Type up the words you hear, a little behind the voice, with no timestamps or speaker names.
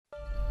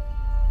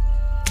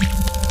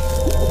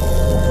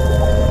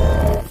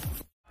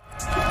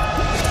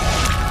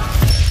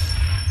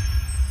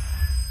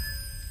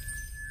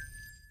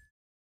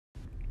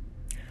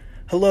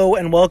Hello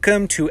and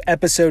welcome to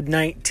episode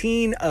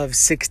 19 of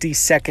 60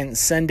 Second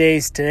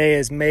Sundays. Today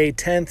is May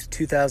 10th,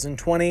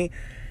 2020.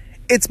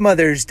 It's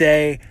Mother's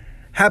Day.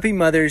 Happy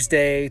Mother's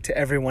Day to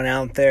everyone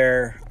out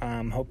there.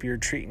 Hope you're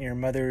treating your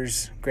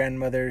mothers,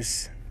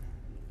 grandmothers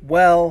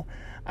well.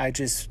 I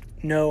just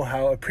know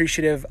how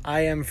appreciative I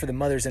am for the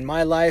mothers in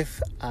my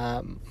life.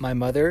 My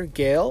mother,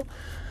 Gail,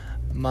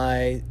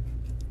 my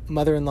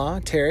mother-in-law,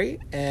 Terry,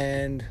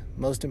 and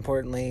most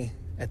importantly,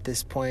 at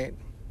this point,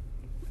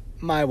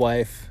 my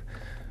wife,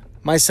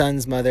 my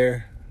son's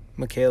mother,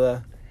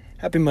 Michaela.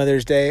 Happy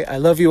Mother's Day. I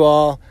love you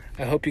all.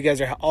 I hope you guys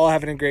are all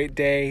having a great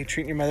day,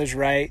 treating your mothers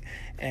right,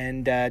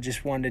 and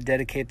just wanted to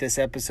dedicate this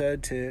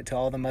episode to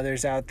all the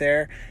mothers out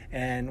there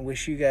and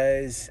wish you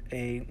guys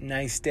a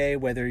nice day,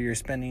 whether you're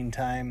spending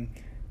time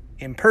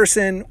in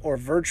person or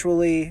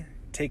virtually.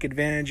 Take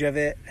advantage of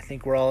it. I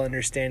think we're all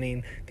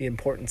understanding the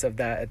importance of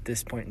that at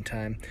this point in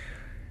time.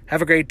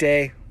 Have a great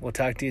day. We'll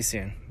talk to you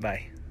soon.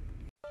 Bye.